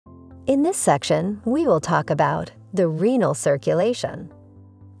In this section, we will talk about the renal circulation.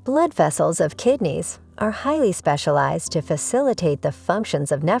 Blood vessels of kidneys are highly specialized to facilitate the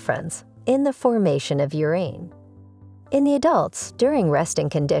functions of nephrons in the formation of urine. In the adults, during resting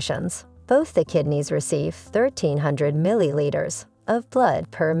conditions, both the kidneys receive 1,300 milliliters of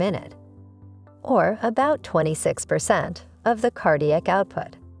blood per minute, or about 26% of the cardiac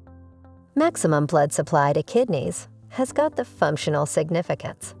output. Maximum blood supply to kidneys has got the functional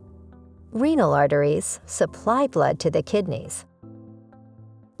significance. Renal arteries supply blood to the kidneys.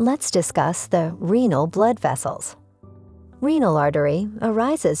 Let's discuss the renal blood vessels. Renal artery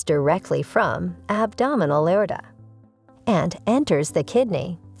arises directly from abdominal aorta and enters the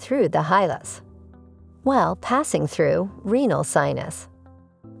kidney through the hilus, while passing through renal sinus.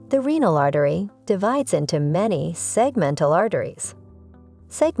 The renal artery divides into many segmental arteries.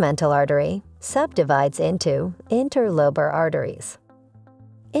 Segmental artery subdivides into interlobar arteries.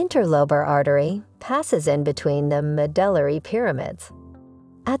 Interlobar artery passes in between the medullary pyramids.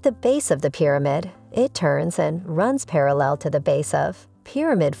 At the base of the pyramid, it turns and runs parallel to the base of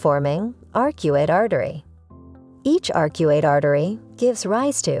pyramid-forming arcuate artery. Each arcuate artery gives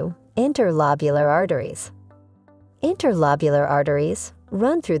rise to interlobular arteries. Interlobular arteries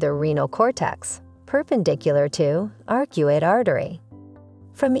run through the renal cortex, perpendicular to arcuate artery.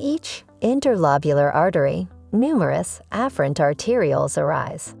 From each interlobular artery, numerous afferent arterioles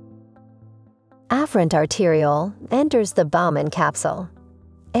arise. Afferent arteriole enters the Bowman capsule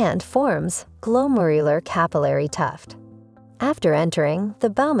and forms glomerular capillary tuft. After entering the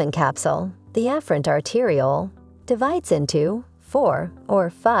Bowman capsule, the afferent arteriole divides into 4 or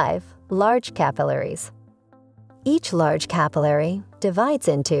 5 large capillaries. Each large capillary divides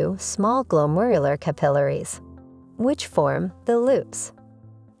into small glomerular capillaries, which form the loops.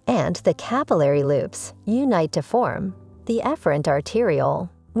 And the capillary loops unite to form the efferent arteriole,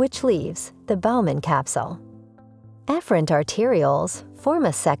 which leaves the Bowman capsule. Efferent arterioles form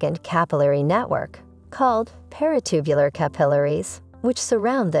a second capillary network called peritubular capillaries, which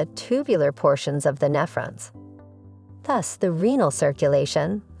surround the tubular portions of the nephrons. Thus, the renal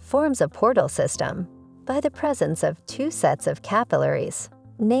circulation forms a portal system by the presence of 2 sets of capillaries,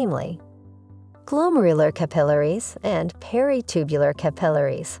 namely glomerular capillaries and peritubular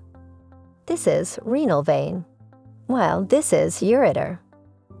capillaries. This is renal vein, while this is ureter.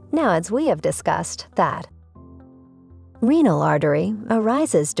 Now, as we have discussed that renal artery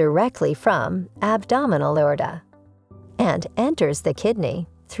arises directly from abdominal aorta and enters the kidney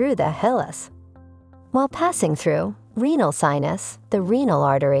through the hilus. While passing through renal sinus, the renal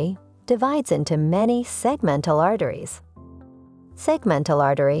artery divides into many segmental arteries. Segmental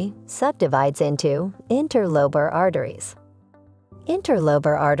artery subdivides into interlobar arteries.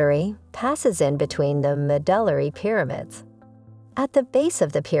 Interlobar artery passes in between the medullary pyramids. At the base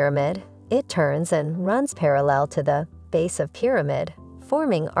of the pyramid, it turns and runs parallel to the base of pyramid,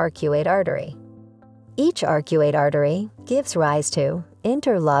 forming arcuate artery. Each arcuate artery gives rise to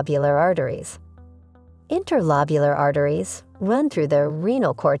interlobular arteries. Interlobular arteries run through the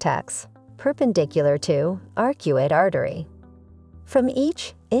renal cortex, perpendicular to arcuate artery. From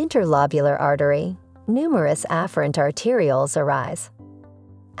each interlobular artery, numerous afferent arterioles arise.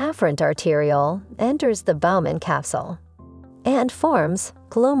 Afferent arteriole enters the Bowman capsule and forms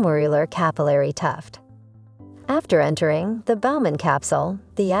glomerular capillary tuft. After entering the Bowman capsule,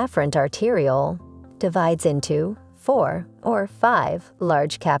 the afferent arteriole divides into 4 or 5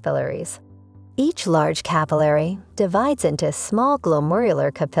 large capillaries. Each large capillary divides into small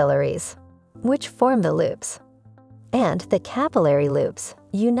glomerular capillaries, which form the loops. And the capillary loops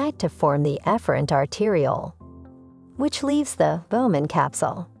unite to form the efferent arteriole, which leaves the Bowman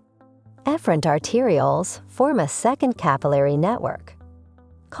capsule. Efferent arterioles form a second capillary network,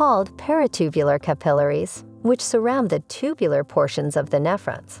 called peritubular capillaries, which surround the tubular portions of the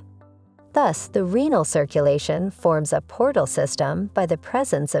nephrons. Thus, the renal circulation forms a portal system by the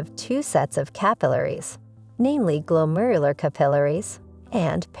presence of 2 sets of capillaries, namely glomerular capillaries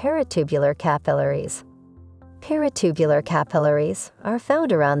and peritubular capillaries. Peritubular capillaries are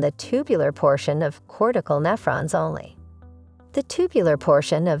found around the tubular portion of cortical nephrons only. The tubular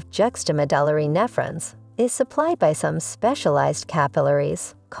portion of juxtamedullary nephrons is supplied by some specialized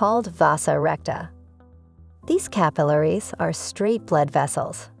capillaries called vasa recta. These capillaries are straight blood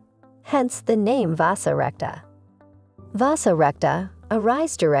vessels, hence the name vasa recta. Vasa recta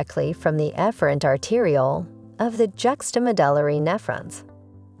arise directly from the efferent arteriole of the juxtamedullary nephrons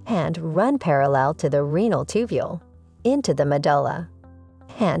and run parallel to the renal tubule into the medulla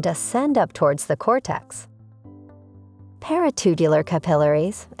and ascend up towards the cortex. Peritubular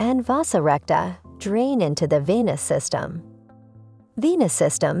capillaries and vasa recta drain into the venous system. Venous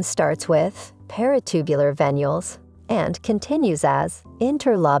system starts with peritubular venules and continues as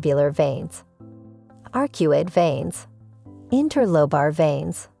interlobular veins, arcuate veins, interlobar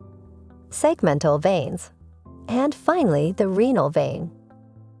veins, segmental veins, and finally the renal vein.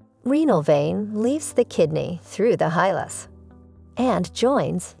 Renal vein leaves the kidney through the hilus and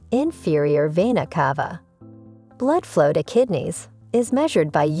joins inferior vena cava. Blood flow to kidneys is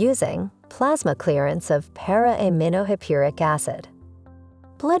measured by using plasma clearance of para-aminohippuric acid.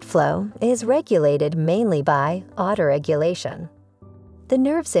 Blood flow is regulated mainly by autoregulation. The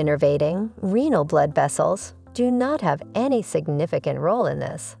nerves innervating renal blood vessels do not have any significant role in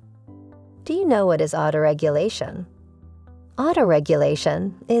this. Do you know what is autoregulation?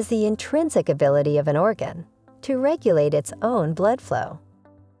 Autoregulation is the intrinsic ability of an organ to regulate its own blood flow.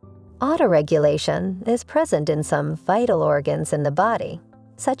 Autoregulation is present in some vital organs in the body,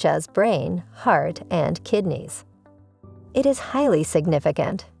 such as brain, heart, and kidneys. It is highly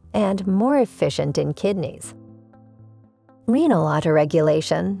significant and more efficient in kidneys. Renal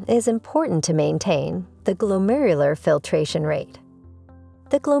autoregulation is important to maintain the glomerular filtration rate.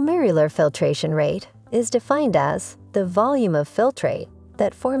 The glomerular filtration rate is defined as the volume of filtrate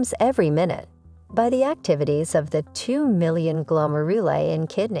that forms every minute by the activities of the 2 million glomeruli in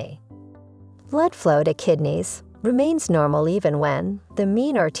kidney. Blood flow to kidneys remains normal even when the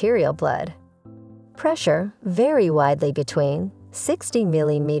mean arterial blood pressure vary widely between 60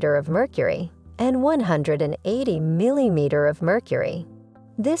 mm of mercury and 180 mm of mercury.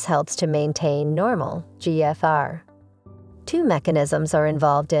 This helps to maintain normal GFR. Two mechanisms are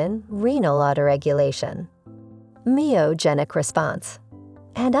involved in renal autoregulation: myogenic response,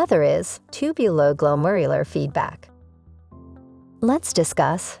 and other is tubuloglomerular feedback. Let's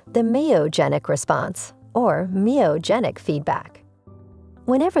discuss the myogenic response, or myogenic feedback.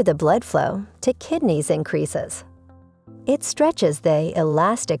 Whenever the blood flow to kidneys increases, it stretches the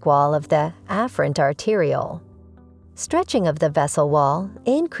elastic wall of the afferent arteriole. Stretching of the vessel wall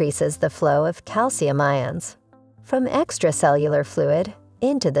increases the flow of calcium ions from extracellular fluid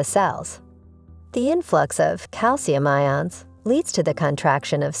into the cells. The influx of calcium ions leads to the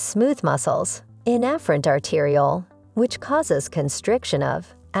contraction of smooth muscles in afferent arteriole, which causes constriction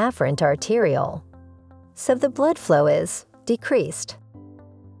of afferent arteriole. So the blood flow is decreased.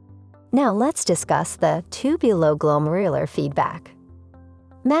 Now let's discuss the tubuloglomerular feedback.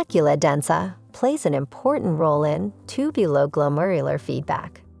 Macula densa plays an important role in tubuloglomerular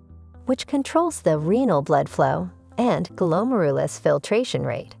feedback, which controls the renal blood flow and glomerulus filtration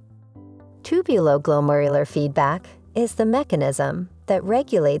rate. Tubuloglomerular feedback is the mechanism that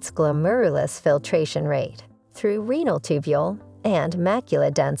regulates glomerulus filtration rate through renal tubule and macula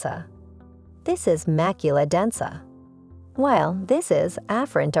densa. This is macula densa, while this is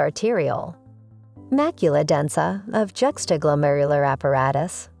afferent arteriole. Macula densa of juxtaglomerular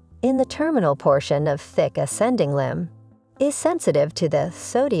apparatus in the terminal portion of thick ascending limb is sensitive to the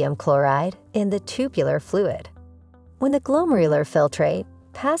sodium chloride in the tubular fluid. When the glomerular filtrate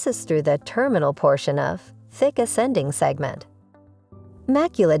passes through the terminal portion of thick ascending segment,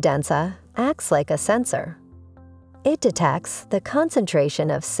 macula densa acts like a sensor. It detects the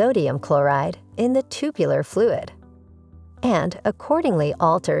concentration of sodium chloride in the tubular fluid and accordingly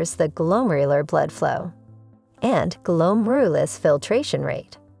alters the glomerular blood flow and glomerulus filtration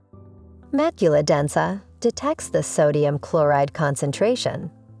rate. Macula densa detects the sodium chloride concentration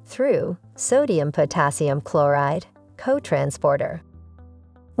through sodium-potassium chloride cotransporter.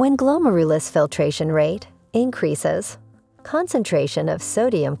 When glomerulus filtration rate increases, concentration of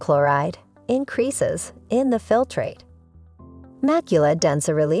sodium chloride increases in the filtrate. Macula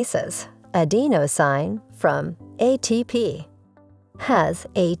densa releases adenosine from ATP. As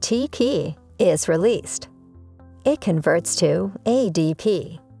ATP is released, it converts to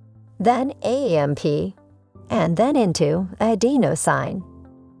ADP, then AMP, and then into adenosine.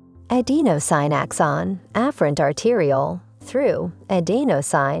 Adenosine acts on afferent arteriole through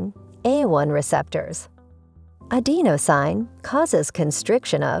adenosine A1 receptors. Adenosine causes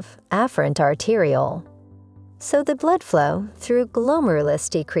constriction of afferent arteriole, so the blood flow through glomerulus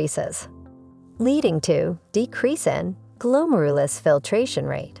decreases, leading to decrease in glomerulus filtration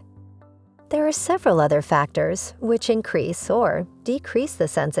rate. There are several other factors which increase or decrease the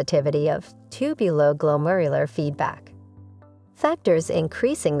sensitivity of tubuloglomerular feedback. Factors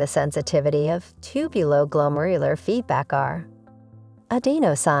increasing the sensitivity of tubuloglomerular feedback are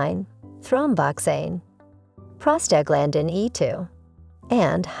adenosine, thromboxane, prostaglandin E2,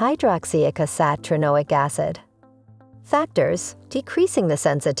 and hydroxyicosatinoic acid. Factors decreasing the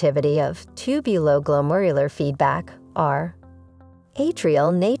sensitivity of tubuloglomerular feedback are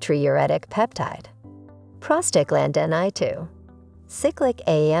atrial natriuretic peptide, prostaglandin I2, cyclic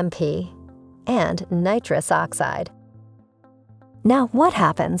AMP, and nitrous oxide. Now, what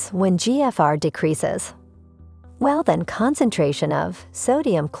happens when GFR decreases? Well, then concentration of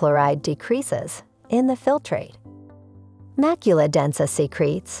sodium chloride decreases in the filtrate. Macula densa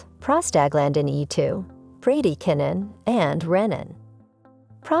secretes prostaglandin E2, bradykinin, and renin.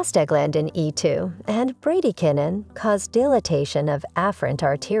 Prostaglandin E2 and bradykinin cause dilatation of afferent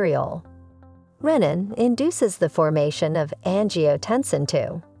arteriole. Renin induces the formation of angiotensin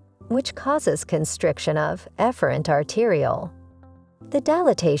II, which causes constriction of efferent arteriole. The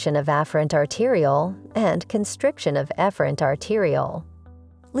dilatation of afferent arteriole and constriction of efferent arteriole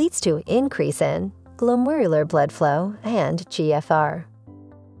leads to increase in glomerular blood flow and GFR.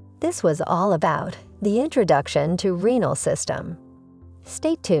 This was all about the introduction to renal system.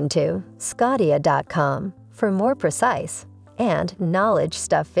 Stay tuned to sqadia.com for more precise and knowledge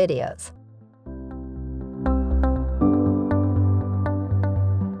stuff videos.